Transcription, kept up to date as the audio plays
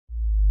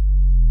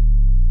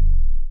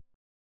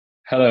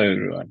Hello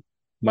everyone.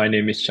 My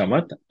name is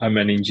Chamat. I'm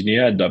an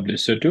engineer at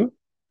WSO2,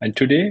 and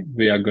today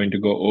we are going to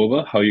go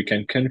over how you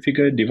can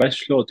configure device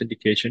flow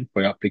authentication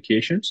for your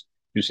applications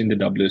using the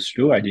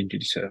WSO2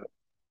 Identity Server.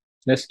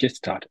 Let's get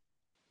started.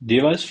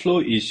 Device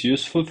flow is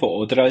useful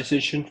for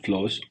authorization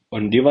flows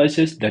on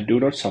devices that do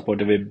not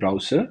support a web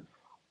browser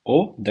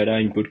or that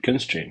are input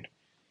constrained.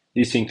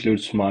 This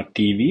includes smart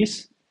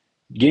TVs,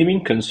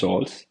 gaming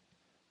consoles,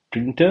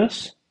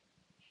 printers,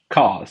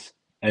 cars,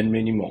 and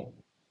many more.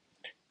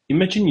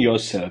 Imagine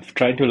yourself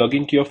trying to log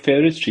into your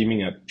favorite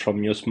streaming app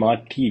from your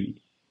smart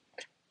TV.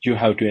 You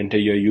have to enter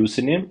your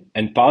username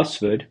and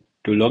password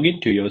to log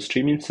into your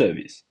streaming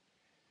service.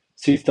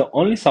 Since the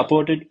only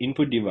supported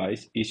input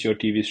device is your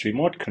TV's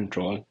remote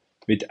control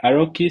with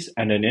arrow keys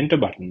and an enter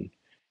button,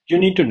 you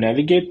need to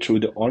navigate through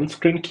the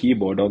on-screen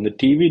keyboard on the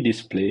TV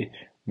display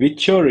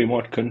with your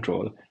remote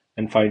control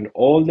and find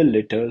all the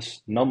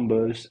letters,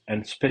 numbers,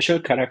 and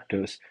special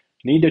characters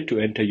needed to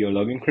enter your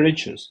login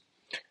credentials.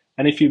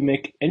 And if you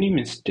make any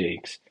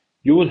mistakes,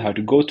 you will have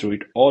to go through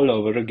it all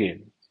over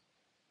again.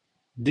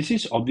 This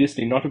is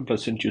obviously not a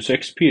pleasant user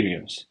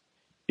experience.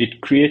 It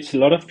creates a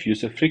lot of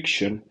user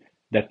friction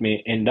that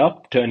may end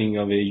up turning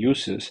away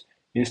users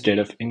instead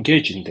of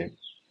engaging them.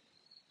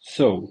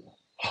 So,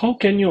 how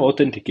can you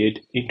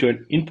authenticate into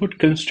an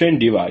input-constrained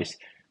device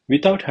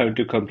without having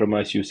to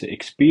compromise user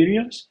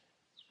experience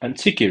and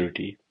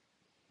security?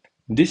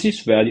 This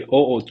is where the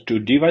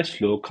OAuth2 device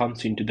flow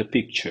comes into the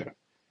picture.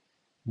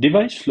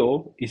 Device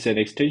flow is an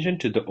extension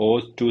to the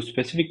OAuth2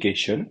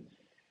 specification.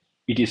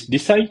 It is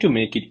designed to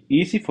make it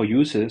easy for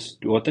users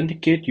to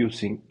authenticate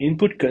using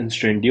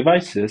input-constrained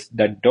devices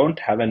that don't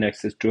have an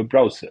access to a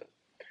browser.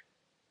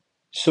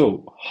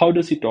 So, how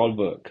does it all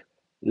work?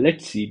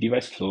 Let's see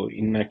device flow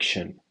in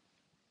action.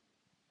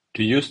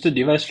 To use the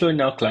device flow in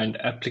our client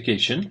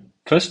application,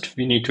 first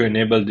we need to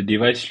enable the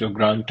device flow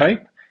grant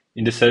type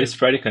in the service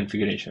provider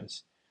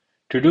configurations.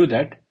 To do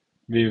that,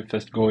 we will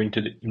first go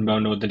into the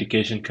inbound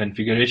authentication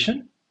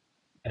configuration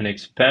and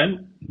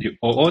expand the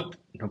OAuth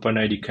and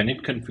OpenID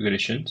Connect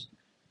configurations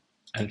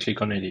and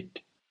click on Edit.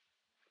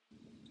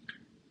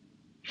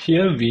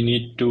 Here we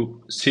need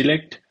to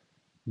select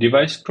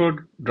device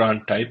code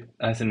grant type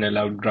as an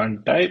allowed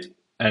grant type,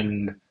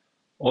 and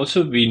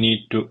also we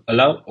need to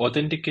allow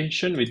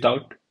authentication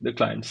without the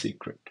client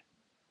secret.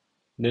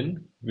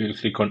 Then we'll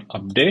click on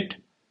Update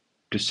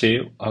to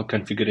save our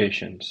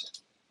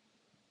configurations.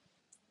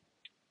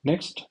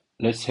 Next,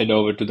 let's head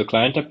over to the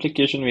client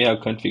application we have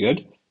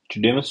configured to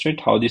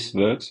demonstrate how this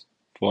works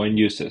for end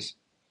users.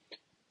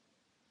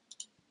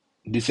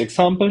 This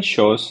example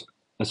shows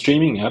a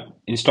streaming app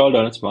installed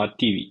on a smart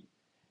TV.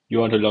 You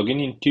want to log in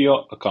into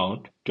your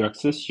account to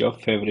access your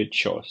favorite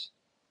shows.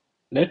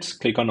 Let's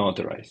click on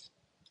Authorize.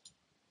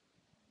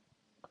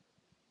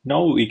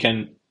 Now we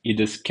can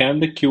either scan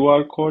the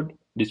QR code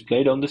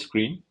displayed on the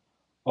screen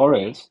or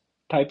else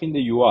type in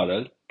the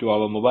URL to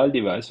our mobile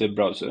device web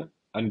browser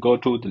and go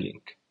to the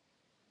link.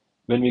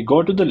 When we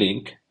go to the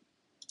link,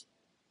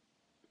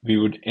 we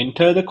would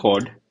enter the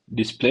code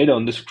displayed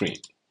on the screen.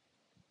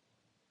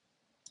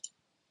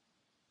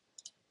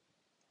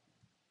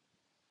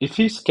 If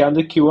we scan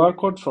the QR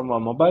code from our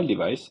mobile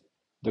device,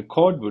 the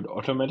code would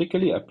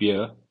automatically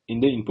appear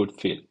in the input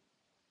field.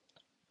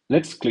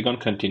 Let's click on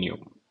Continue.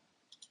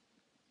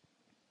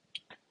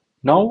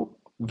 Now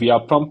we are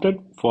prompted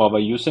for our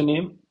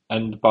username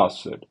and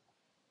password.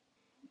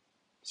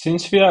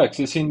 Since we are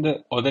accessing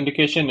the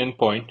authentication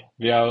endpoint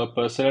via our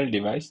personal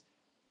device,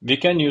 we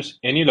can use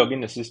any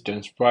login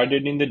assistance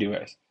provided in the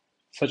device,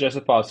 such as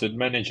a password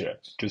manager,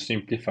 to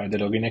simplify the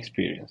login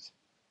experience.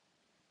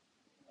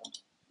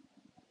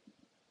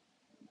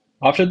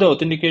 After the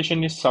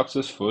authentication is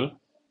successful,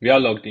 we are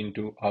logged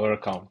into our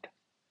account.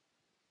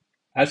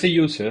 As a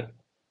user,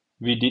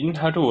 we didn't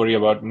have to worry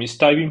about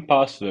mistyping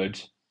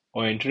passwords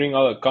or entering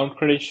our account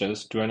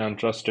credentials to an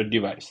untrusted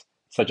device,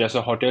 such as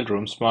a hotel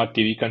room smart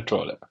TV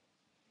controller.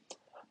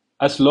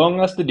 As long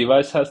as the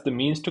device has the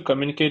means to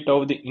communicate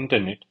over the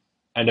internet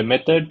and a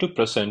method to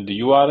present the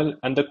URL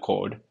and the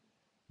code,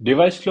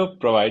 device flow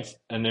provides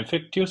an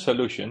effective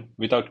solution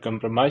without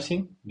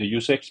compromising the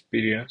user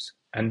experience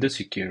and the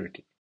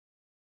security.